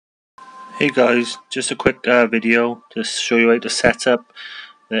Hey guys, just a quick video to show you how to set up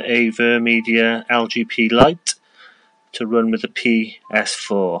the Avermedia LGP Lite to run with the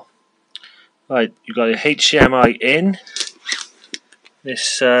PS4. Right, you got a HDMI in.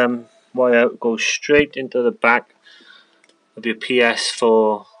 This wire goes straight into the back of your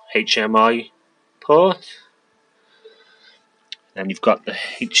PS4 HDMI port. Then you've got the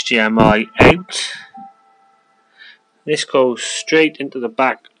HDMI out. This goes straight into the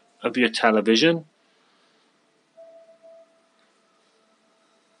back of your television.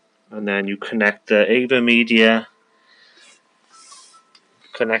 And then you connect the Avermedia,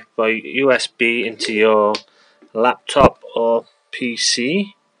 connect by USB into your laptop or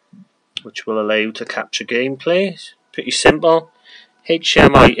PC, which will allow you to capture gameplay. It's pretty simple.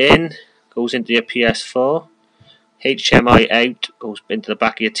 HDMI in goes into your PS4, HDMI out goes into the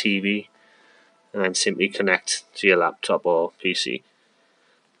back of your TV, and then simply connect to your laptop or PC.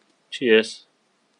 Cheers.